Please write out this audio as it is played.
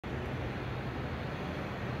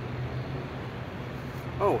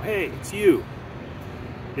Oh, hey, it's you.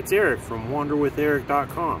 It's Eric from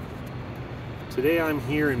wanderwitheric.com. Today I'm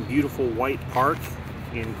here in beautiful White Park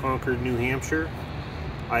in Concord, New Hampshire.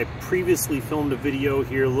 I previously filmed a video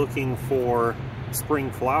here looking for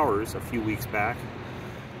spring flowers a few weeks back,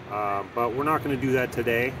 but we're not going to do that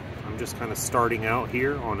today. I'm just kind of starting out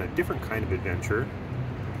here on a different kind of adventure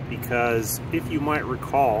because if you might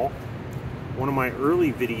recall, one of my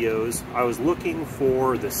early videos, I was looking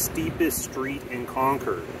for the steepest street in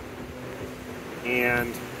Concord.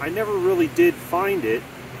 And I never really did find it,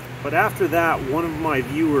 but after that, one of my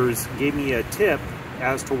viewers gave me a tip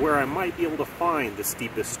as to where I might be able to find the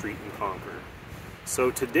steepest street in Concord.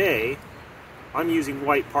 So today, I'm using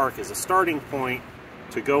White Park as a starting point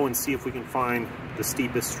to go and see if we can find the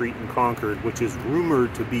steepest street in Concord, which is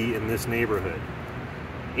rumored to be in this neighborhood.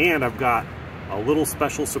 And I've got a little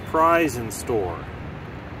special surprise in store.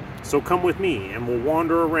 So come with me and we'll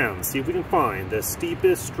wander around and see if we can find the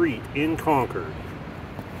steepest street in Concord.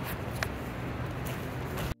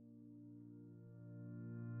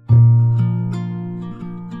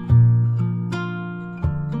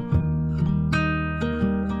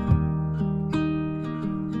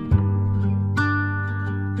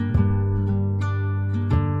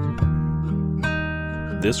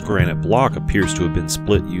 This granite block appears to have been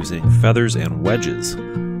split using feathers and wedges.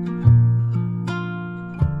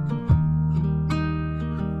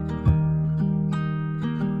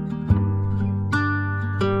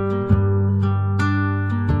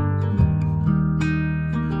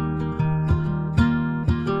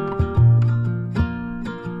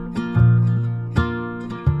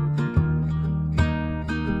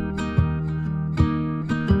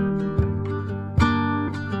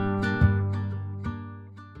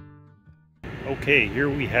 Okay, here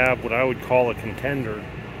we have what I would call a contender.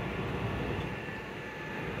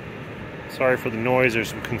 Sorry for the noise, there's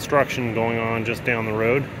some construction going on just down the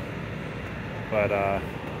road. But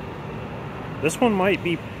this one might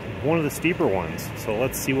be one of the steeper ones, so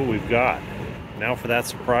let's see what we've got. Now for that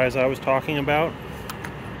surprise I was talking about.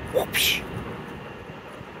 Whoosh!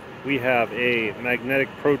 We have a magnetic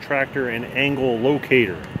protractor and angle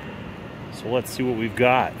locator. So let's see what we've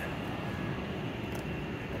got.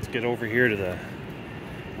 Let's get over here to the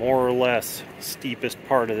more or less steepest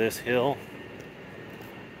part of this hill.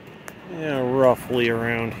 Yeah, roughly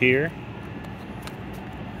around here.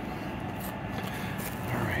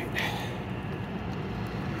 Alright.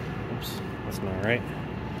 Oops, that's not right.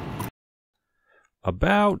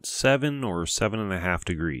 About 7 or 7.5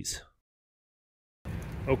 degrees.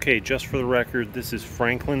 Okay, just for the record, this is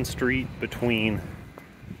Franklin Street between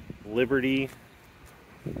Liberty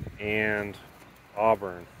and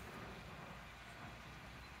Auburn.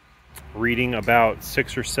 Reading about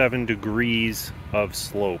 6 or 7 degrees of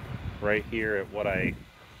slope right here at what I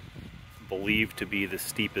believe to be the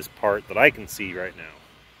steepest part that I can see right now.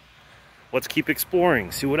 Let's keep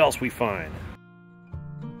exploring, see what else we find.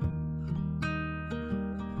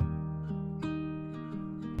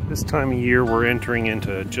 This time of year we're entering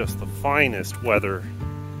into just the finest weather,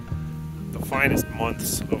 the finest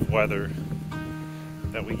months of weather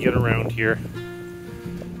that we get around here.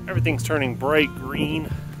 Everything's turning bright green.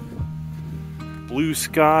 Blue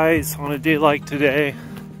skies on a day like today.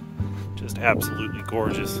 Just absolutely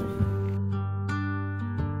gorgeous.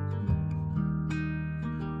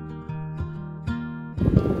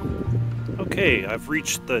 Okay, I've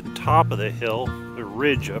reached the top of the hill, the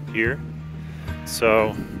ridge up here.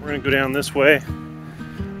 So we're gonna go down this way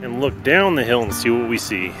and look down the hill and see what we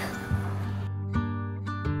see.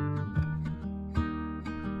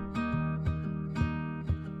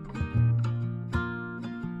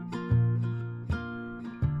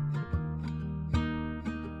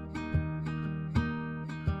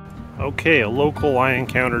 Okay, a local I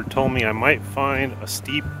encountered told me I might find a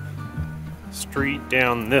steep street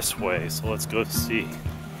down this way, so let's go see.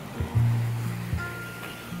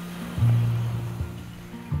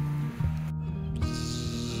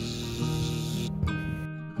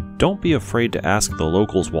 Don't be afraid to ask the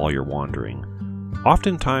locals while you're wandering.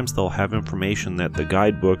 Oftentimes they'll have information that the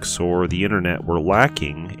guidebooks or the internet were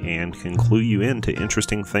lacking and can clue you into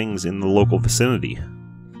interesting things in the local vicinity.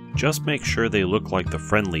 Just make sure they look like the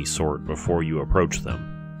friendly sort before you approach them.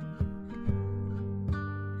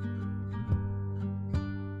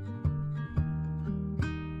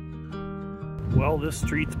 Well, this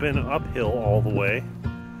street's been uphill all the way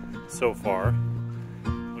so far,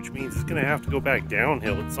 which means it's gonna have to go back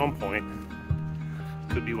downhill at some point.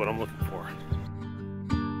 Could be what I'm looking for.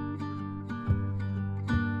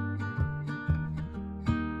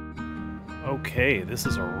 Okay, this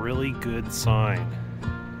is a really good sign.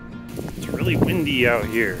 It's really windy out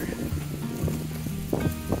here.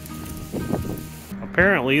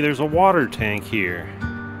 Apparently there's a water tank here.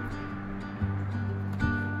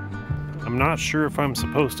 I'm not sure if I'm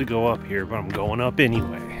supposed to go up here, but I'm going up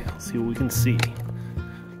anyway. Let's see what we can see.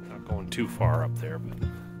 Not going too far up there, but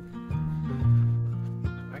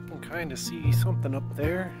I can kind of see something up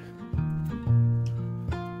there.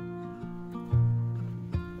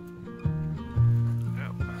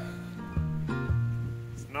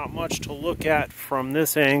 It's not much to look at from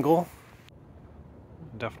this angle.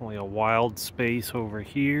 Definitely a wild space over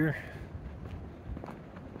here.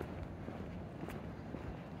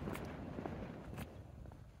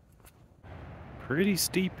 Pretty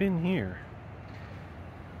steep in here.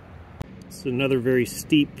 It's another very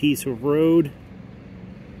steep piece of road.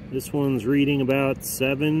 This one's reading about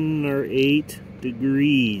 7 or 8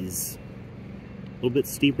 degrees. A little bit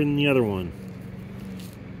steeper than the other one.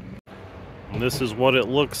 And this is what it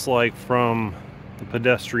looks like from the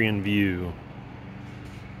pedestrian view.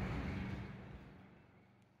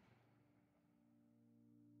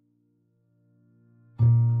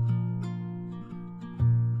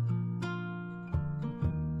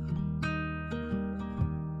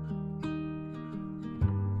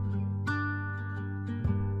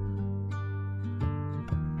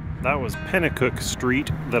 That was Pennacook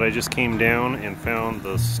Street that I just came down and found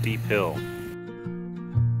the steep hill.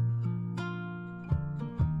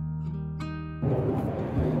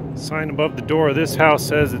 Sign above the door of this house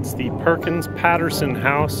says it's the Perkins Patterson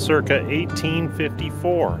House circa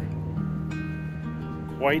 1854.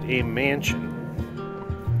 Quite a mansion.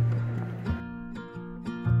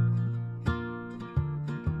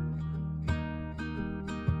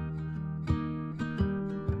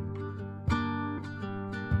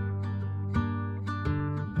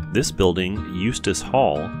 This building, Eustis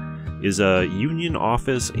Hall, is a union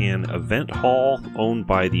office and event hall owned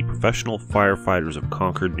by the Professional Firefighters of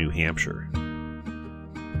Concord, New Hampshire.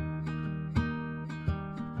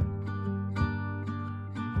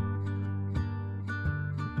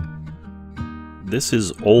 This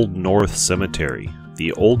is Old North Cemetery,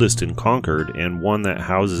 the oldest in Concord and one that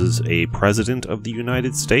houses a President of the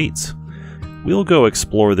United States. We'll go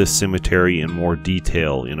explore this cemetery in more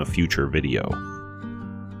detail in a future video.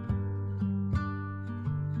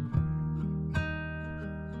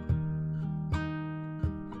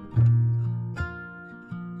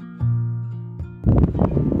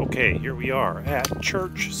 Okay, here we are at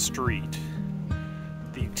Church Street.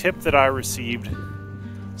 The tip that I received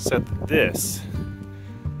said that this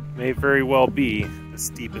may very well be the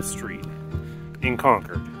steepest street in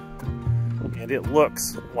Concord. And it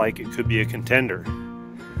looks like it could be a contender.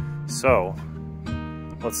 So,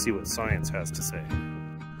 let's see what science has to say.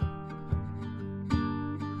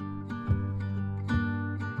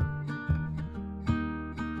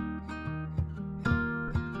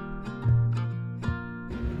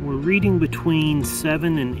 We're reading between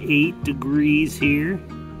 7 and 8 degrees here.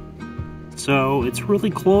 So it's really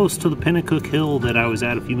close to the Pennacook Hill that I was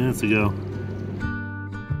at a few minutes ago.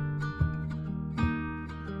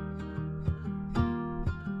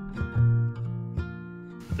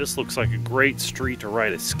 This looks like a great street to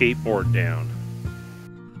ride a skateboard down.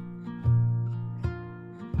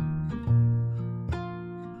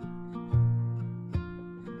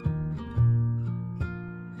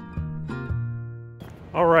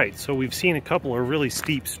 Alright, so we've seen a couple of really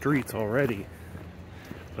steep streets already,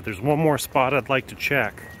 but there's one more spot I'd like to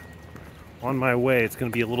check. On my way, it's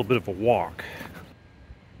going to be a little bit of a walk.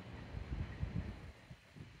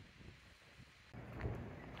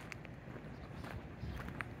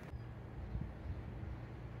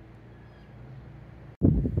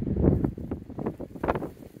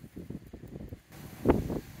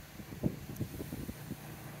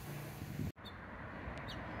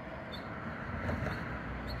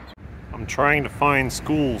 I'm trying to find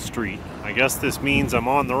School Street. I guess this means I'm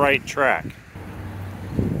on the right track.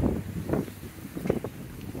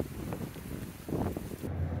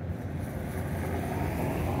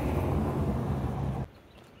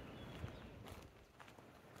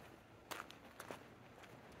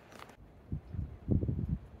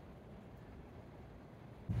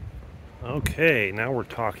 Okay, now we're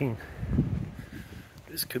talking.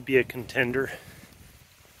 This could be a contender.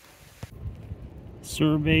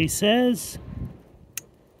 Survey says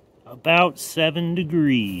about 7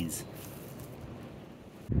 degrees.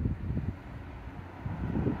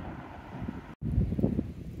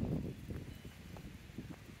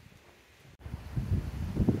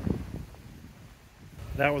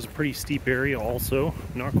 That was a pretty steep area also,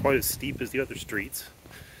 not quite as steep as the other streets,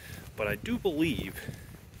 but I do believe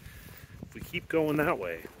if we keep going that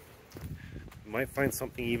way, we might find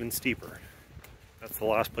something even steeper. That's the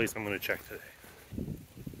last place I'm going to check today.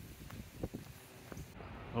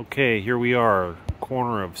 Okay, here we are,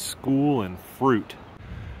 corner of School and Fruit.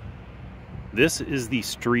 This is the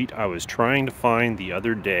street I was trying to find the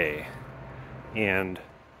other day, and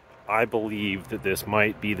I believe that this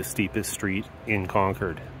might be the steepest street in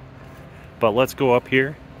Concord. But let's go up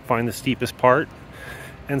here, find the steepest part,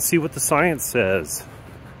 and see what the science says.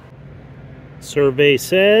 Survey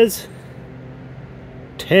says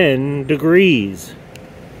 10 degrees,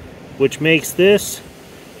 which makes this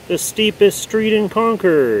the steepest street in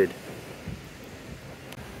Concord.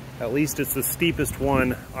 At least it's the steepest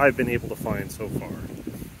one I've been able to find so far.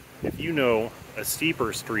 If you know a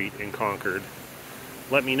steeper street in Concord,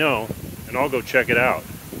 let me know and I'll go check it out.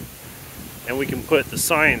 And we can put the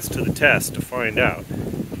science to the test to find out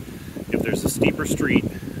if there's a steeper street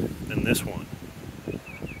than this one.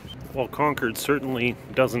 Well, Concord certainly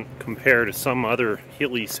doesn't compare to some other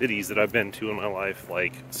hilly cities that I've been to in my life,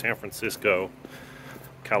 like San Francisco,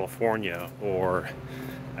 California, or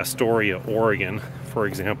Astoria, Oregon, for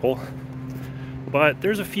example. But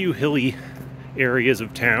there's a few hilly areas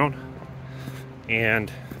of town, and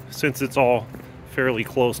since it's all fairly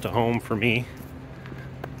close to home for me,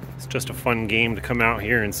 it's just a fun game to come out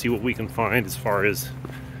here and see what we can find as far as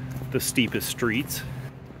the steepest streets.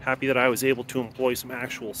 Happy that I was able to employ some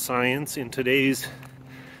actual science in today's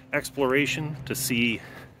exploration to see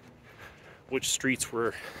which streets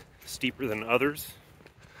were steeper than others.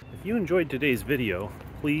 If you enjoyed today's video,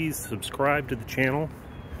 please subscribe to the channel.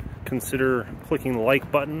 Consider clicking the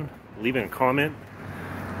like button, leaving a comment.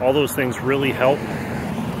 All those things really help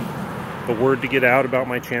the word to get out about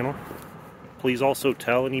my channel. Please also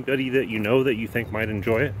tell anybody that you know that you think might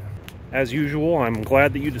enjoy it. As usual, I'm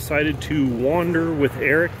glad that you decided to wander with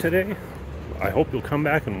Eric today. I hope you'll come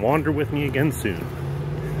back and wander with me again soon.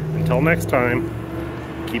 Until next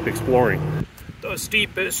time, keep exploring. The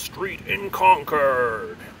steepest street in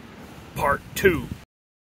Concord, Part 2.